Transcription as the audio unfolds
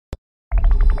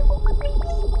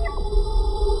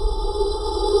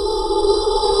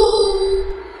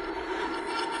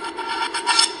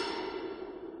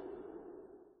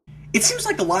It seems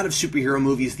like a lot of superhero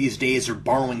movies these days are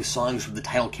borrowing songs from the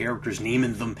title characters,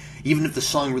 naming them, even if the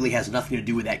song really has nothing to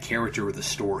do with that character or the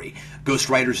story. Ghost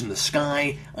Riders in the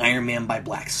Sky, Iron Man by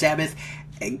Black Sabbath.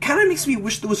 It kind of makes me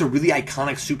wish there was a really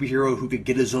iconic superhero who could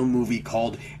get his own movie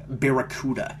called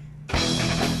Barracuda.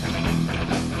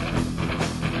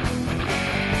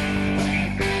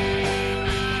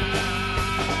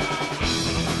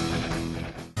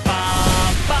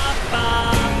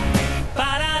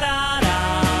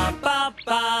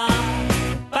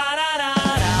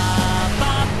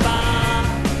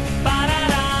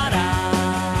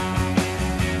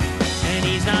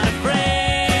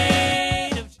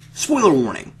 Spoiler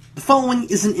warning, the following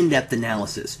is an in-depth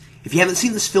analysis. If you haven't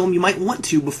seen this film, you might want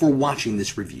to before watching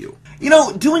this review. You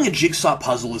know, doing a jigsaw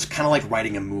puzzle is kind of like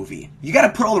writing a movie. You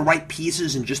gotta put all the right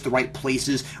pieces in just the right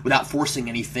places without forcing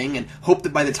anything and hope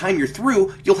that by the time you're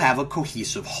through, you'll have a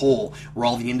cohesive whole, where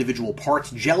all the individual parts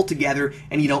gel together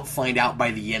and you don't find out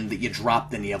by the end that you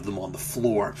dropped any of them on the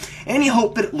floor. And you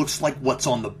hope that it looks like what's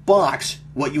on the box,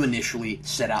 what you initially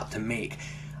set out to make.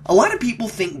 A lot of people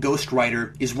think Ghost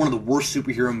Rider is one of the worst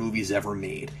superhero movies ever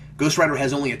made. Ghost Rider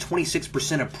has only a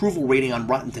 26% approval rating on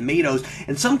Rotten Tomatoes,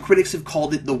 and some critics have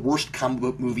called it the worst comic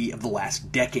book movie of the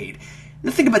last decade. Now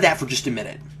think about that for just a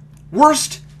minute.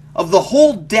 Worst of the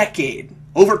whole decade.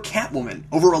 Over Catwoman,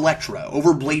 over Elektra,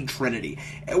 over Blade Trinity.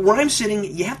 Where I'm sitting,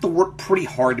 you have to work pretty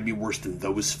hard to be worse than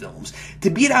those films. To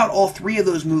beat out all three of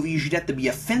those movies, you'd have to be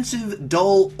offensive,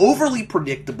 dull, overly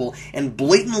predictable, and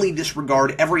blatantly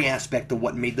disregard every aspect of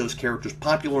what made those characters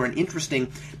popular and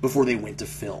interesting before they went to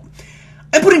film.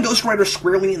 I'm putting Ghost Rider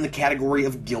squarely in the category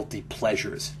of guilty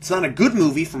pleasures. It's not a good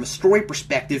movie from a story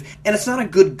perspective, and it's not a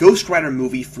good Ghost Rider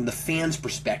movie from the fan's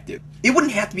perspective. It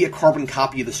wouldn't have to be a carbon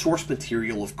copy of the source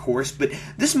material, of course, but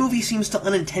this movie seems to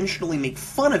unintentionally make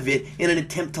fun of it in an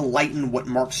attempt to lighten what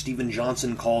Mark Steven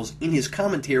Johnson calls, in his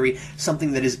commentary,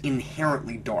 something that is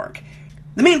inherently dark.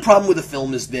 The main problem with the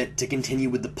film is that, to continue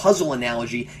with the puzzle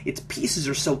analogy, its pieces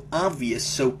are so obvious,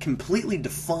 so completely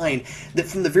defined, that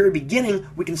from the very beginning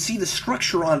we can see the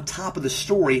structure on top of the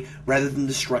story rather than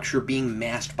the structure being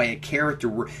masked by a character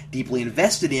we're deeply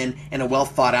invested in and a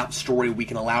well-thought-out story we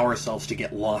can allow ourselves to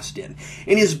get lost in.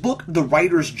 In his book, The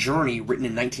Writer's Journey, written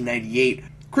in 1998,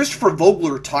 Christopher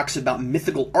Vogler talks about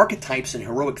mythical archetypes and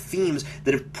heroic themes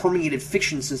that have permeated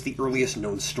fiction since the earliest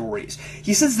known stories.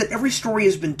 He says that every story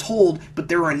has been told, but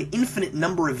there are an infinite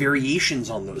number of variations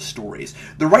on those stories.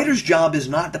 The writer's job is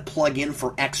not to plug in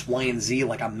for X, Y, and Z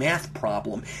like a math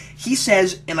problem. He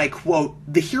says, and I quote,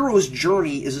 "The hero's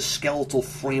journey is a skeletal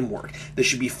framework that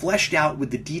should be fleshed out with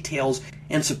the details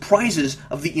and surprises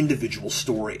of the individual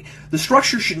story. The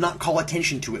structure should not call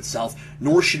attention to itself,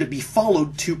 nor should it be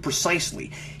followed too precisely."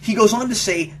 He goes on to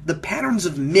say, "The patterns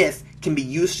of myth can be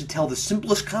used to tell the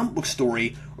simplest comic book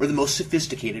story or the most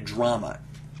sophisticated drama."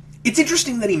 It's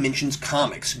interesting that he mentions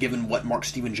comics, given what Mark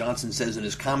Steven Johnson says in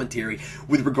his commentary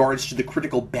with regards to the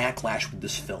critical backlash with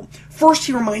this film. First,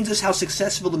 he reminds us how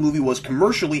successful the movie was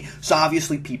commercially, so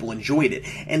obviously people enjoyed it.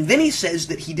 And then he says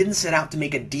that he didn't set out to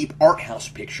make a deep art house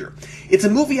picture. "It's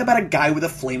a movie about a guy with a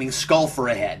flaming skull for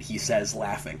a head," he says,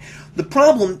 laughing. The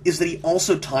problem is that he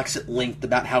also talks at length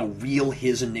about how real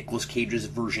his and Nicolas Cage's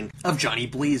version of Johnny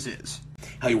Blaze is.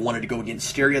 How he wanted to go against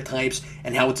stereotypes,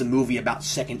 and how it's a movie about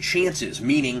second chances,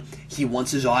 meaning he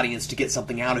wants his audience to get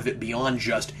something out of it beyond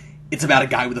just, it's about a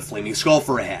guy with a flaming skull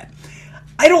for a head.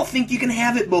 I don't think you can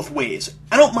have it both ways.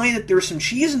 I don't mind that there's some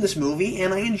cheese in this movie,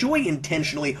 and I enjoy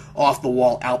intentionally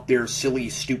off-the-wall, out there, silly,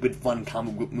 stupid, fun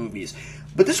comic book movies.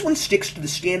 But this one sticks to the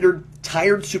standard,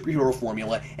 tired superhero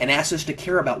formula and asks us to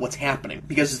care about what's happening.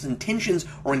 Because its intentions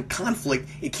are in conflict,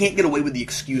 it can't get away with the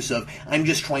excuse of, I'm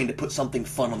just trying to put something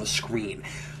fun on the screen.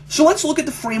 So let's look at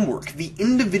the framework, the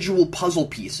individual puzzle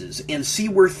pieces, and see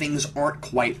where things aren't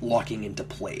quite locking into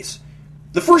place.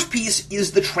 The first piece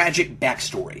is the tragic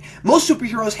backstory. Most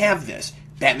superheroes have this.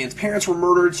 Batman's parents were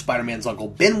murdered, Spider-Man's Uncle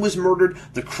Ben was murdered,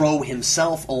 the Crow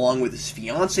himself, along with his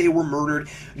fiancée, were murdered.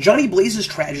 Johnny Blaze's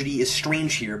tragedy is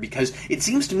strange here because it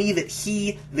seems to me that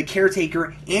he, the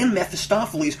caretaker, and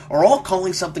Mephistopheles are all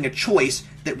calling something a choice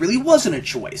that really wasn't a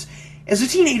choice. As a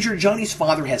teenager, Johnny's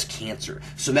father has cancer,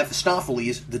 so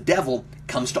Mephistopheles, the devil,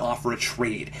 comes to offer a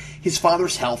trade, his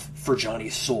father's health for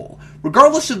Johnny's soul.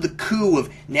 Regardless of the coup of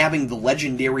nabbing the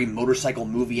legendary motorcycle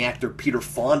movie actor Peter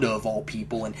Fonda of all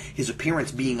people and his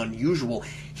appearance being unusual,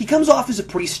 he comes off as a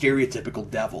pretty stereotypical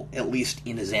devil, at least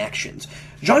in his actions.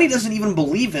 Johnny doesn't even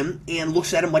believe him and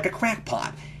looks at him like a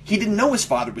crackpot. He didn't know his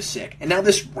father was sick, and now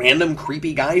this random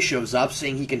creepy guy shows up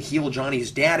saying he can heal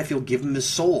Johnny's dad if he'll give him his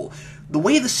soul. The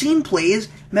way the scene plays,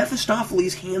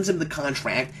 Mephistopheles hands him the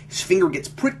contract, his finger gets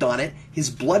pricked on it, his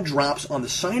blood drops on the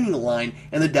signing line,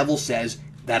 and the devil says,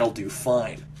 "That'll do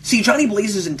fine." See, Johnny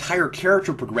Blaze's entire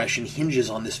character progression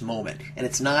hinges on this moment, and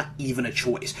it's not even a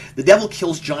choice. The devil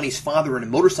kills Johnny's father in a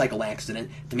motorcycle accident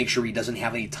to make sure he doesn't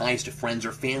have any ties to friends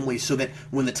or family, so that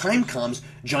when the time comes,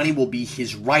 Johnny will be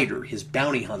his rider, his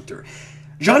bounty hunter.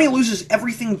 Johnny loses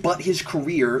everything but his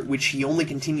career, which he only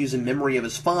continues in memory of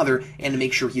his father and to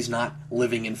make sure he's not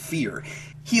living in fear.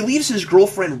 He leaves his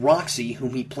girlfriend Roxy,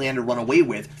 whom he planned to run away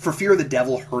with, for fear of the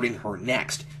devil hurting her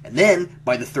next. And then,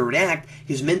 by the third act,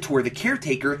 his mentor, the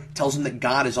caretaker, tells him that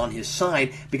God is on his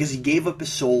side because he gave up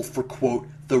his soul for, quote,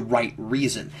 the right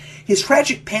reason. His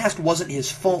tragic past wasn't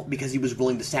his fault because he was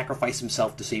willing to sacrifice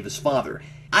himself to save his father.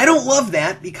 I don't love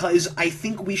that because I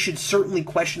think we should certainly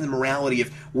question the morality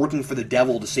of working for the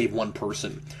devil to save one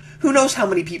person. Who knows how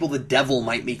many people the devil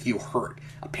might make you hurt?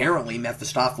 Apparently,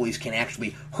 Mephistopheles can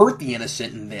actually hurt the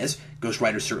innocent in this. Ghost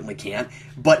Rider certainly can't.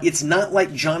 But it's not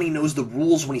like Johnny knows the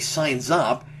rules when he signs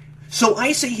up. So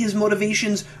I say his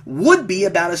motivations would be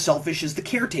about as selfish as the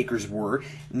Caretaker's were.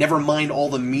 Never mind all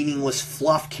the meaningless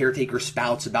fluff Caretaker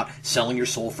spouts about selling your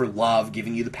soul for love,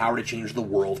 giving you the power to change the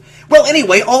world. Well,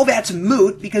 anyway, all that's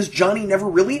moot because Johnny never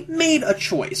really made a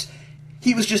choice.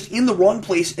 He was just in the wrong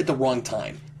place at the wrong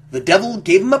time. The devil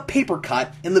gave him a paper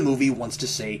cut, and the movie wants to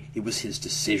say it was his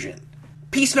decision.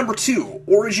 Piece number 2,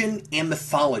 origin and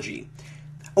mythology.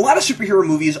 A lot of superhero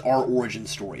movies are origin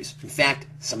stories. In fact,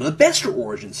 some of the best are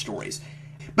origin stories.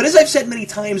 But as I've said many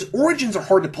times, origins are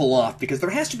hard to pull off because there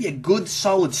has to be a good,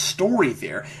 solid story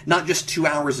there, not just 2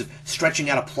 hours of stretching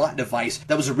out a plot device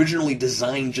that was originally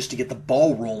designed just to get the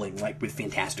ball rolling, like with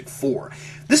Fantastic Four.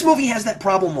 This movie has that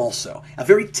problem also. A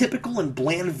very typical and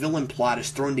bland villain plot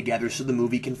is thrown together so the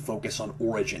movie can focus on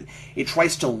origin. It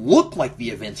tries to look like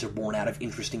the events are born out of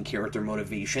interesting character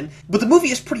motivation, but the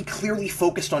movie is pretty clearly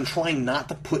focused on trying not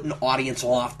to put an audience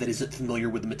off that isn't familiar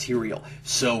with the material.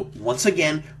 So, once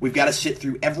again, we've got to sit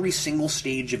through every single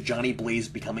stage of Johnny Blaze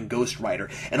becoming Ghost Rider,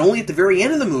 and only at the very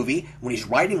end of the movie, when he's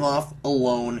riding off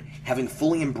alone, having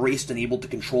fully embraced and able to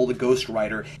control the Ghost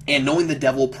Rider, and knowing the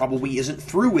devil probably isn't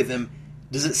through with him,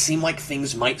 does it seem like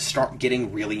things might start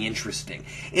getting really interesting.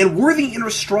 And were the inner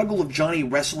struggle of Johnny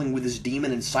wrestling with his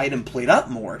demon inside him played up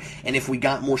more, and if we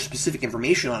got more specific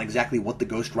information on exactly what the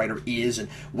Ghost Rider is and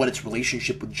what its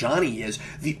relationship with Johnny is,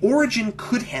 the origin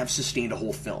could have sustained a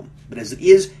whole film. But as it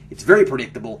is, it's very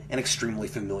predictable and extremely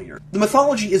familiar. The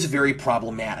mythology is very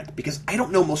problematic, because I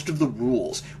don't know most of the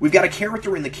rules. We've got a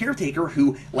character in the Caretaker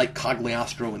who, like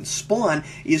Cagliostro and Spawn,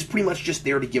 is pretty much just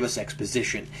there to give us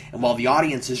exposition. And while the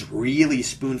audience is really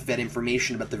spoon-fed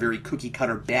information about the very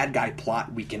cookie-cutter bad guy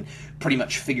plot we can pretty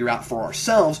much figure out for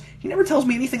ourselves, he never tells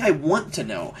me anything I want to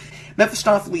know.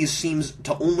 Mephistopheles seems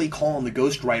to only call on the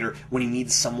Ghost Rider when he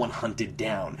needs someone hunted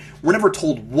down. We're never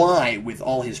told why, with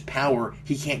all his power,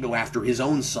 he can't go after his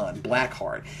own son,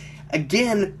 Blackheart.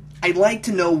 Again, I'd like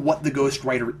to know what the Ghost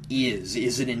Rider is.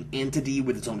 Is it an entity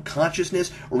with its own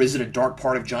consciousness, or is it a dark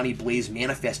part of Johnny Blaze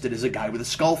manifested as a guy with a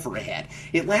skull for a head?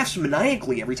 It laughs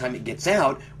maniacally every time it gets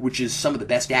out, which is some of the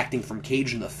best acting from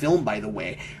Cage in the film, by the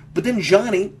way. But then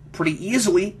Johnny, pretty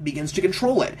easily, begins to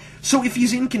control it. So if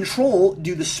he's in control,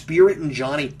 do the spirit and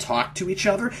Johnny talk to each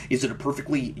other? Is it a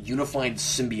perfectly unified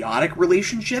symbiotic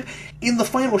relationship? In the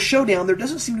final showdown, there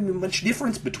doesn't seem to be much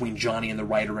difference between Johnny and the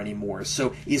Rider anymore.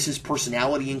 So is his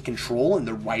personality in control and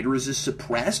the Rider's is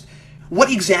suppressed? What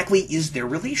exactly is their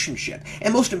relationship?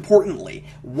 And most importantly,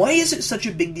 why is it such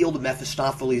a big deal to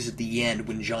Mephistopheles at the end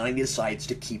when Johnny decides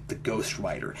to keep the Ghost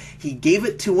Rider? He gave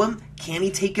it to him. Can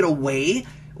he take it away?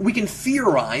 We can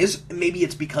theorize, maybe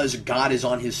it's because God is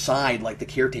on his side, like the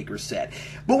Caretaker said.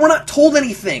 But we're not told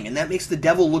anything, and that makes the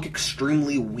devil look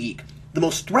extremely weak. The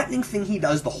most threatening thing he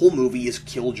does the whole movie is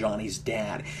kill Johnny's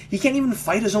dad. He can't even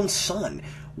fight his own son.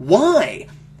 Why?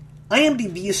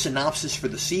 IMDb's synopsis for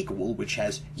the sequel, which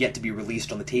has yet to be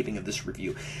released on the taping of this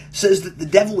review, says that the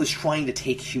devil is trying to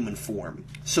take human form.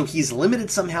 So he's limited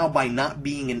somehow by not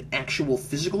being an actual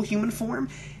physical human form?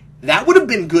 That would have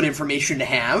been good information to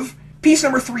have. Piece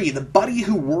number 3, the buddy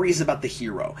who worries about the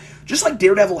hero. Just like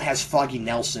Daredevil has Foggy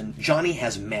Nelson, Johnny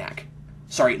has Mac.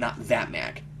 Sorry, not that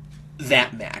Mac.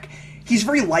 That Mac. He's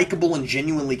very likable and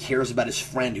genuinely cares about his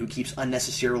friend who keeps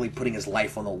unnecessarily putting his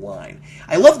life on the line.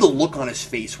 I love the look on his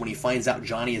face when he finds out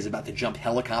Johnny is about to jump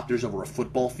helicopters over a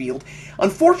football field.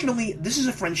 Unfortunately, this is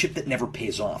a friendship that never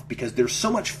pays off because there's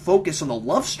so much focus on the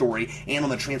love story and on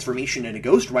the transformation into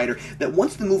Ghost Rider that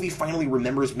once the movie finally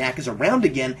remembers Mac is around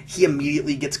again, he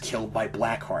immediately gets killed by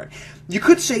Blackheart. You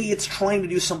could say it's trying to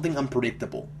do something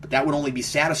unpredictable, but that would only be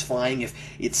satisfying if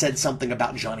it said something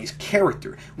about Johnny's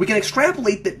character. We can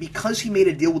extrapolate that because he made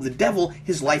a deal with the devil,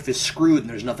 his life is screwed and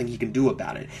there's nothing he can do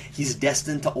about it. He's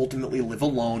destined to ultimately live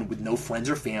alone with no friends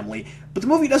or family, but the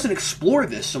movie doesn't explore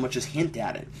this so much as hint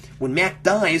at it. When Mac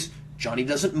dies, Johnny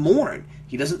doesn't mourn.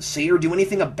 He doesn't say or do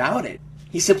anything about it.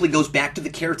 He simply goes back to the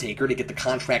caretaker to get the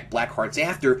contract Blackheart's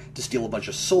after to steal a bunch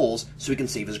of souls so he can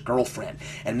save his girlfriend.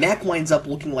 And Mac winds up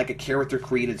looking like a character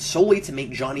created solely to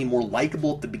make Johnny more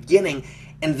likable at the beginning,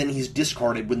 and then he's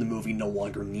discarded when the movie no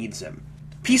longer needs him.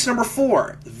 Piece number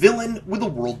 4, villain with a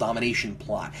world domination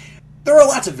plot. There are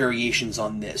lots of variations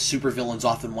on this. Supervillains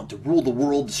often want to rule the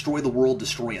world,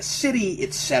 destroy a city,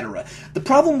 etc. The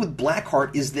problem with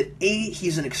Blackheart is that A,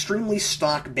 he's an extremely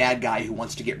stock bad guy who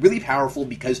wants to get really powerful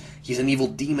because he's an evil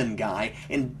demon guy,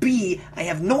 and B, I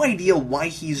have no idea why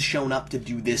he's shown up to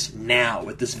do this now,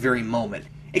 at this very moment,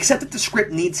 except that the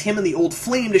script needs him and the Old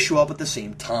Flame to show up at the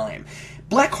same time.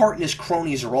 Blackheart and his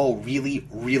cronies are all really,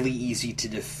 really easy to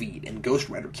defeat, and Ghost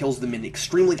Rider kills them in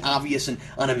extremely obvious and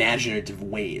unimaginative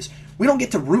ways. We don't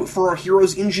get to root for our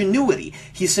hero's ingenuity.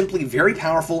 He's simply very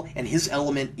powerful, and his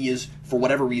element is, for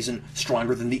whatever reason,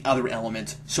 stronger than the other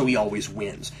element, so he always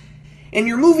wins. And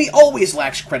your movie always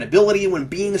lacks credibility when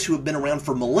beings who have been around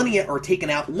for millennia are taken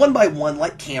out one by one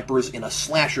like campers in a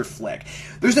slasher flick.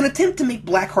 There's an attempt to make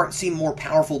Blackheart seem more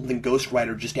powerful than Ghost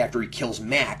Rider just after he kills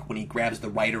Mac, when he grabs the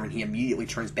Rider and he immediately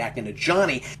turns back into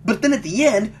Johnny, but then at the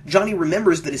end, Johnny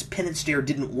remembers that his penance stare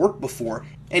didn't work before,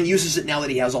 and uses it now that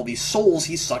he has all these souls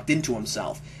he's sucked into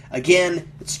himself. Again,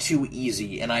 it's too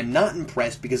easy, and I'm not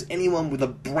impressed because anyone with a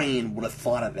brain would have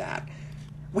thought of that.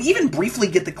 We even briefly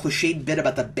get the cliched bit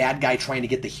about the bad guy trying to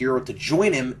get the hero to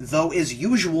join him, though as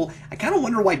usual, I kind of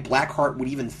wonder why Blackheart would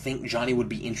even think Johnny would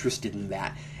be interested in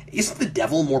that. Isn't the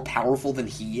devil more powerful than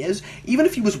he is? Even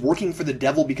if he was working for the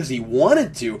devil because he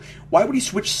wanted to, why would he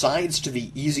switch sides to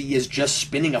the easy as just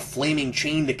spinning a flaming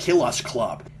chain to kill us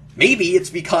club? Maybe it's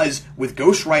because, with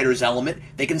Ghost Rider's element,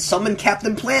 they can summon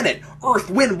Captain Planet. Earth,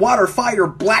 Wind, Water, Fire,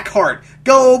 Blackheart.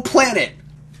 Go Planet!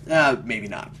 Maybe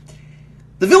not.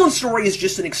 The villain story is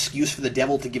just an excuse for the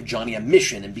devil to give Johnny a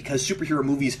mission, and because superhero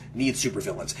movies need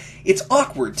supervillains. It's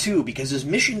awkward, too, because his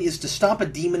mission is to stop a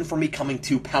demon from becoming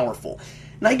too powerful.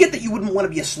 Now, I get that you wouldn't want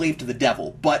to be a slave to the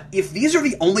devil, but if these are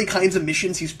the only kinds of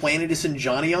missions he's planning to send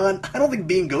Johnny on, I don't think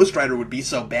being Ghost Rider would be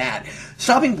so bad.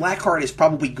 Stopping Blackheart is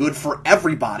probably good for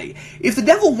everybody. If the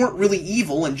devil weren't really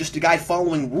evil and just a guy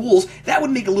following rules, that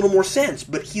would make a little more sense,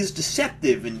 but he's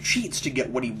deceptive and cheats to get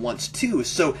what he wants too,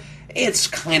 so it's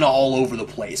kinda all over the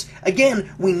place.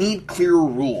 Again, we need clearer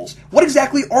rules. What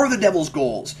exactly are the devil's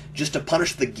goals? Just to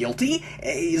punish the guilty?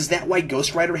 Is that why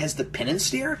Ghost Rider has the penance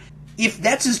stare? If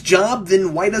that's his job,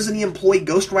 then why doesn't he employ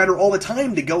Ghost Rider all the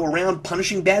time to go around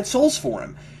punishing bad souls for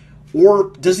him?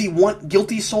 Or does he want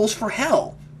guilty souls for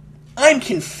hell? I'm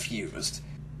confused.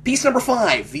 Piece number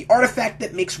 5, the artifact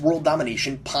that makes world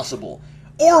domination possible.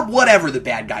 Or whatever the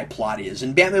bad guy plot is.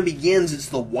 In Batman Begins, it's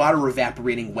the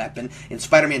water-evaporating weapon. In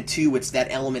Spider-Man 2, it's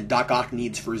that element Doc Ock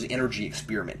needs for his energy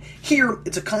experiment. Here,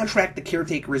 it's a contract the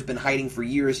caretaker has been hiding for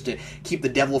years to keep the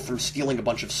devil from stealing a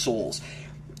bunch of souls.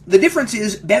 The difference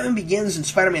is, Batman Begins and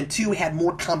Spider-Man 2 had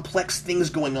more complex things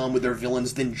going on with their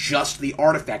villains than just the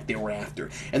artifact they were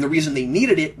after, and the reason they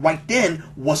needed it right then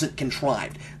wasn't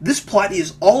contrived. This plot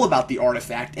is all about the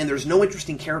artifact, and there's no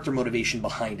interesting character motivation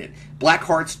behind it.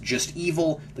 Blackheart's just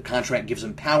evil, the contract gives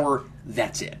him power,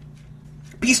 that's it.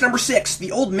 Piece number 6,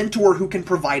 the old mentor who can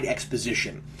provide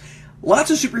exposition.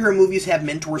 Lots of superhero movies have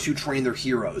mentors who train their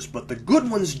heroes, but the good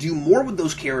ones do more with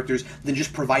those characters than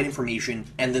just provide information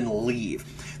and then leave.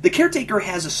 The caretaker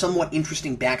has a somewhat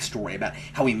interesting backstory about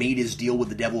how he made his deal with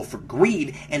the devil for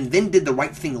greed and then did the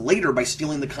right thing later by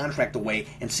stealing the contract away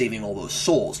and saving all those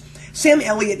souls. Sam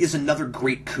Elliott is another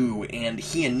great coup, and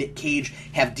he and Nick Cage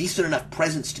have decent enough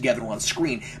presence together on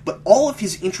screen, but all of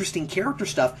his interesting character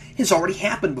stuff has already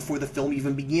happened before the film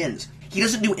even begins. He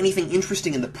doesn't do anything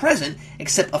interesting in the present,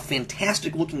 except a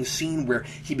fantastic-looking scene where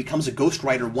he becomes a Ghost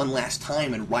Rider one last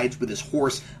time and rides with his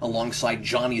horse alongside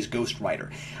Johnny's Ghost Rider.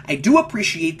 I do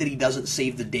appreciate that he doesn't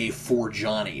save the day for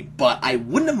Johnny, but I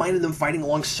wouldn't have minded them fighting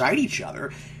alongside each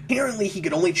other. Apparently, he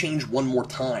could only change one more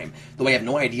time, though I have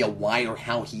no idea why or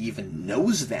how he even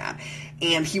knows that.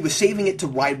 And he was saving it to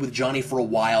ride with Johnny for a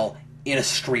while in a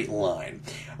straight line.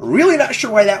 Really not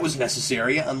sure why that was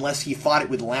necessary, unless he thought it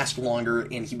would last longer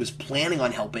and he was planning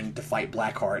on helping to fight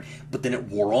Blackheart, but then it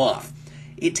wore off.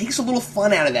 It takes a little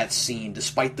fun out of that scene,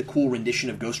 despite the cool rendition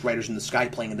of Ghost Riders in the Sky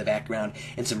playing in the background,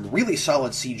 and some really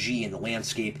solid CG in the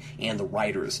landscape and the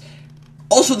riders.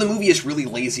 Also, the movie is really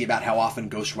lazy about how often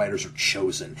Ghost Riders are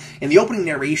chosen. In the opening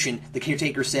narration, the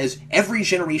caretaker says, "Every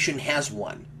generation has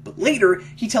one." But later,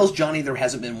 he tells Johnny there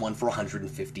hasn't been one for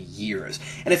 150 years.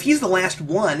 And if he's the last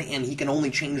one, and he can only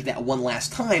change that one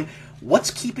last time,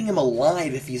 what's keeping him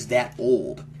alive if he's that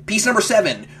old? Piece number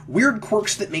 7, weird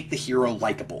quirks that make the hero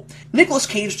likable. Nicolas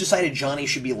Cage decided Johnny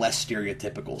should be less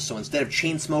stereotypical, so instead of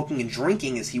chain smoking and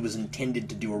drinking as he was intended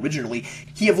to do originally,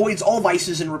 he avoids all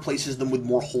vices and replaces them with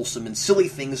more wholesome and silly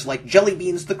things like Jelly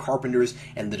Beans, The Carpenters,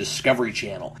 and the Discovery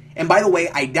Channel. And by the way,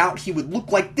 I doubt he would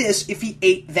look like this if he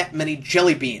ate that many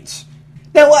jelly beans.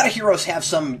 Now, a lot of heroes have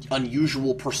some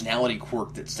unusual personality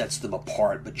quirk that sets them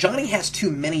apart, but Johnny has too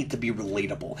many to be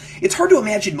relatable. It's hard to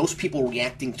imagine most people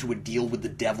reacting to a deal with the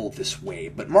devil this way,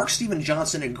 but Mark Steven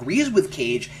Johnson agrees with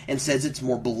Cage and says it's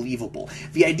more believable.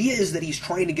 The idea is that he's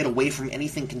trying to get away from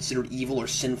anything considered evil or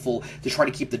sinful to try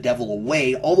to keep the devil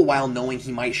away, all the while knowing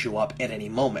he might show up at any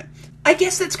moment. I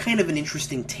guess that's kind of an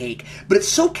interesting take, but it's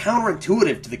so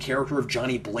counterintuitive to the character of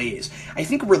Johnny Blaze. I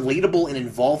think a relatable and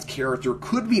involved character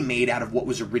could be made out of what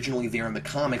was originally there in the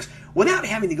comics without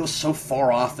having to go so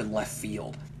far off in left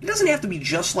field. It doesn't have to be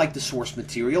just like the source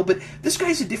material, but this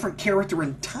guy's a different character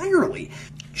entirely.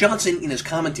 Johnson, in his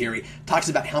commentary, talks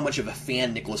about how much of a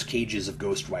fan Nicolas Cage is of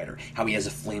Ghost Rider, how he has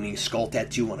a flaming skull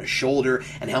tattoo on his shoulder,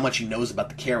 and how much he knows about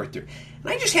the character.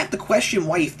 And I just have to question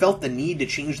why he felt the need to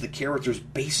change the character's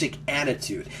basic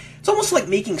attitude. It's almost like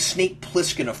making Snake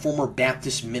Plissken a former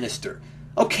Baptist minister.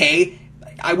 Okay,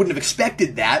 I wouldn't have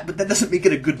expected that, but that doesn't make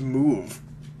it a good move.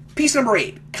 Piece number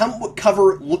 8, comic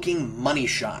cover looking money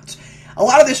shots. A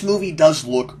lot of this movie does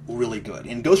look really good,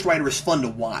 and Ghost Rider is fun to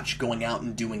watch, going out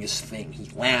and doing his thing. He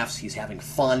laughs, he's having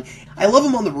fun. I love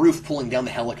him on the roof pulling down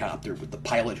the helicopter, with the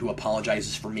pilot who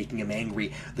apologizes for making him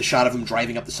angry, the shot of him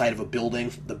driving up the side of a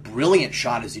building, the brilliant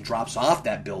shot as he drops off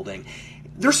that building.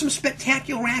 There's some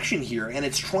spectacular action here, and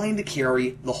it's trying to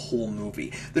carry the whole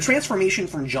movie. The transformation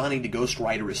from Johnny to Ghost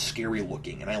Rider is scary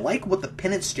looking, and I like what the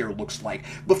penance stare looks like,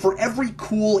 but for every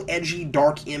cool, edgy,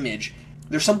 dark image,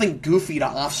 there's something goofy to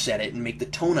offset it and make the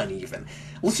tone uneven.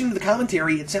 Listening to the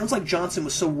commentary, it sounds like Johnson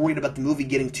was so worried about the movie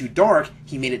getting too dark,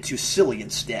 he made it too silly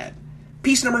instead.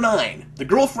 Piece number 9, the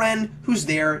girlfriend who's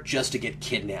there just to get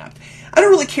kidnapped. I don't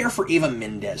really care for Eva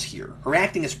Mendes here. Her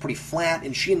acting is pretty flat,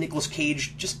 and she and Nicolas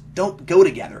Cage just don't go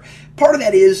together. Part of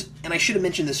that is, and I should have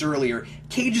mentioned this earlier,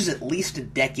 Cage is at least a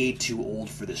decade too old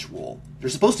for this role. They're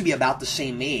supposed to be about the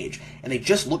same age, and they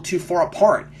just look too far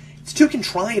apart. It's too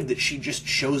contrived that she just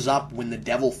shows up when the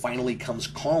devil finally comes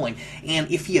calling, and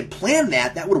if he had planned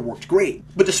that, that would have worked great.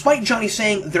 But despite Johnny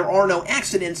saying there are no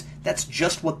accidents, that's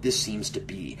just what this seems to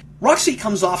be. Roxy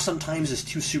comes off sometimes as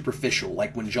too superficial,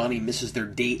 like when Johnny misses their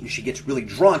date and she gets really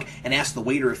drunk and asks the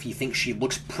waiter if he thinks she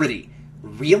looks pretty.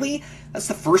 Really? That's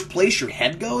the first place your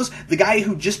head goes? The guy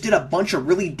who just did a bunch of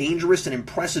really dangerous and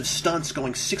impressive stunts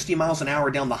going 60 miles an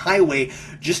hour down the highway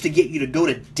just to get you to go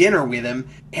to dinner with him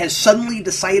has suddenly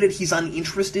decided he's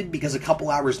uninterested because a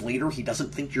couple hours later he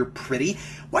doesn't think you're pretty?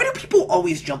 Why do people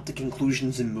always jump to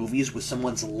conclusions in movies when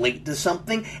someone's late to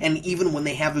something, and even when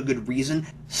they have a good reason,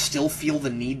 still feel the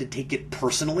need to take it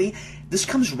personally? This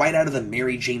comes right out of the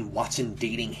Mary Jane Watson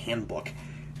dating handbook.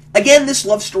 Again, this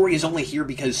love story is only here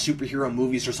because superhero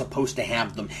movies are supposed to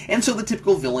have them, and so the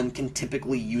typical villain can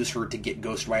typically use her to get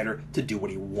Ghost Rider to do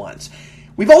what he wants.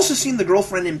 We've also seen the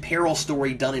girlfriend in peril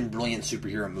story done in brilliant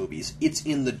superhero movies. It's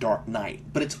in The Dark Knight,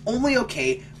 but it's only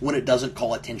okay when it doesn't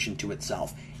call attention to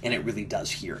itself, and it really does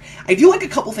here. I do like a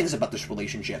couple things about this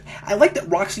relationship. I like that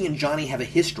Roxy and Johnny have a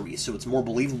history, so it's more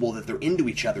believable that they're into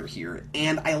each other here,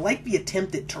 and I like the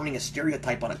attempt at turning a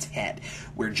stereotype on its head,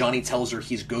 where Johnny tells her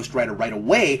he's Ghost Rider right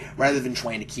away, rather than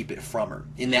trying to keep it from her,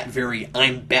 in that very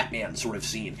I'm Batman sort of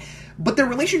scene. But their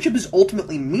relationship is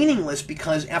ultimately meaningless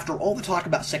because after all the talk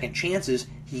about second chances,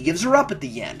 he gives her up at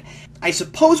the end. I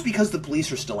suppose because the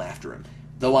police are still after him.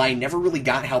 Though I never really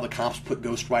got how the cops put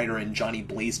Ghost Rider and Johnny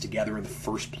Blaze together in the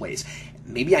first place.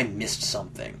 Maybe I missed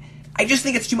something. I just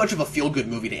think it's too much of a feel-good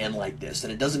movie to end like this,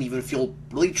 and it doesn't even feel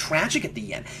really tragic at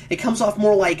the end. It comes off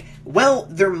more like, well,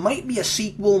 there might be a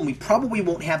sequel, and we probably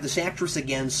won't have this actress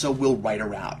again, so we'll write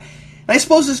her out. And I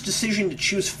suppose his decision to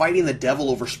choose fighting the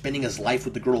devil over spending his life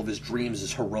with the girl of his dreams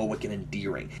is heroic and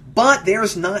endearing. But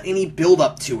there's not any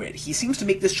build-up to it. He seems to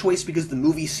make this choice because the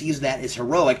movie sees that as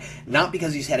heroic, not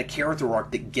because he's had a character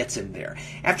arc that gets him there.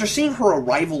 After seeing her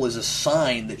arrival as a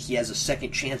sign that he has a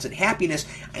second chance at happiness,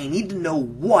 I need to know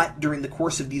what, during the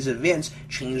course of these events,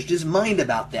 changed his mind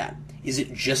about that. Is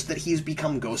it just that he's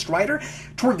become Ghost Rider?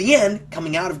 Toward the end,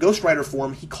 coming out of Ghost Rider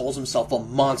form, he calls himself a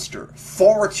monster.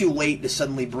 Far too late to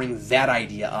suddenly bring that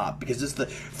idea up, because it's the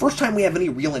first time we have any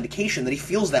real indication that he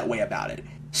feels that way about it.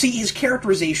 See, his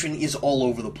characterization is all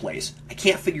over the place. I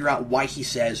can't figure out why he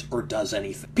says or does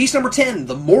anything. Piece number 10,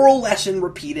 the moral lesson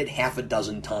repeated half a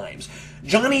dozen times.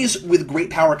 Johnny's "with great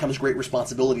power comes great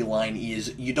responsibility" line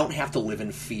is, you don't have to live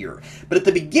in fear. But at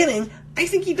the beginning, I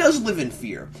think he does live in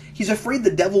fear. He's afraid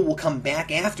the devil will come back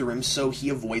after him, so he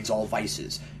avoids all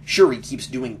vices. Sure, he keeps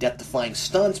doing death-defying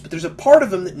stunts, but there's a part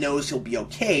of him that knows he'll be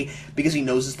okay because he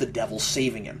knows it's the devil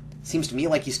saving him. Seems to me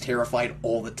like he's terrified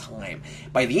all the time.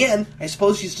 By the end, I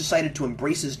suppose he's decided to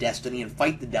embrace his destiny and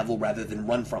fight the devil rather than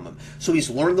run from him. So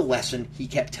he's learned the lesson he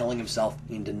kept telling himself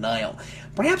in denial.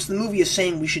 Perhaps the movie is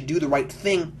saying we should do the right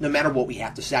thing no matter what we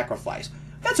have to sacrifice.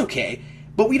 That's okay,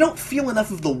 but we don't feel enough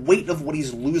of the weight of what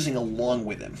he's losing along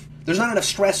with him. There's not enough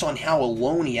stress on how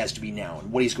alone he has to be now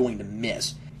and what he's going to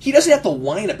miss. He doesn't have to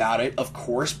whine about it, of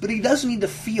course, but he does need to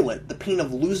feel it, the pain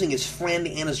of losing his friend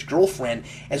and his girlfriend,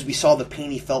 as we saw the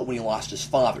pain he felt when he lost his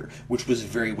father, which was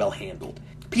very well handled.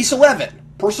 Piece 11,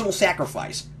 personal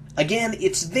sacrifice. Again,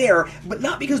 it's there, but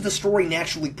not because the story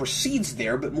naturally proceeds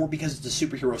there, but more because it's a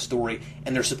superhero story,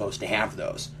 and they're supposed to have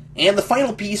those. And the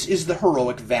final piece is the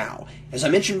heroic vow. As I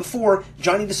mentioned before,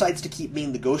 Johnny decides to keep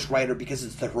being the Ghost Rider because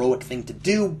it's the heroic thing to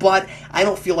do, but I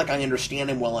don't feel like I understand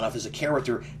him well enough as a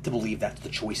character to believe that's the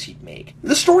choice he'd make.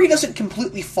 The story doesn't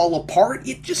completely fall apart,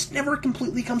 it just never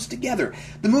completely comes together.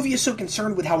 The movie is so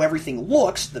concerned with how everything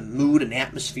looks, the mood and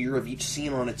atmosphere of each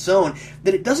scene on its own,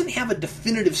 that it doesn't have a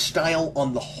definitive style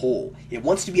on the whole. It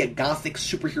wants to be a gothic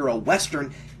superhero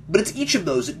western, but it's each of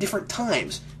those at different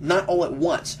times, not all at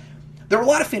once. There are a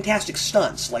lot of fantastic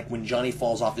stunts, like when Johnny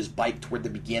falls off his bike toward the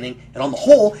beginning, and on the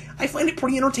whole, I find it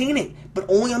pretty entertaining, but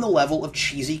only on the level of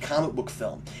cheesy comic book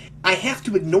film. I have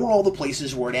to ignore all the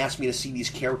places where it asks me to see these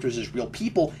characters as real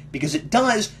people, because it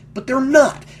does, but they're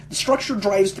not. The structure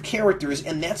drives the characters,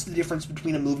 and that's the difference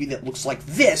between a movie that looks like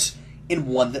this and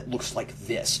one that looks like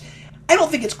this. I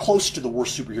don't think it's close to the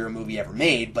worst superhero movie ever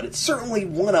made, but it's certainly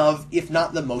one of, if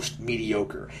not the most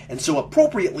mediocre, and so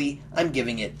appropriately, I'm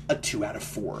giving it a 2 out of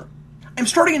 4. I'm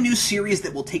starting a new series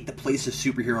that will take the place of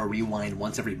Superhero Rewind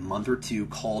once every month or two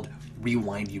called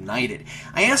Rewind United.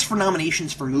 I asked for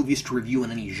nominations for movies to review in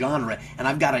any genre, and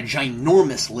I've got a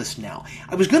ginormous list now.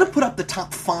 I was going to put up the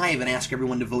top 5 and ask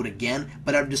everyone to vote again,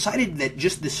 but I've decided that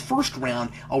just this first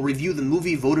round, I'll review the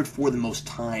movie voted for the most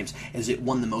times, as it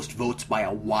won the most votes by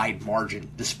a wide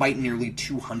margin, despite nearly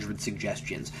 200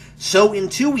 suggestions. So in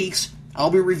 2 weeks,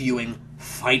 I'll be reviewing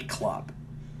Fight Club.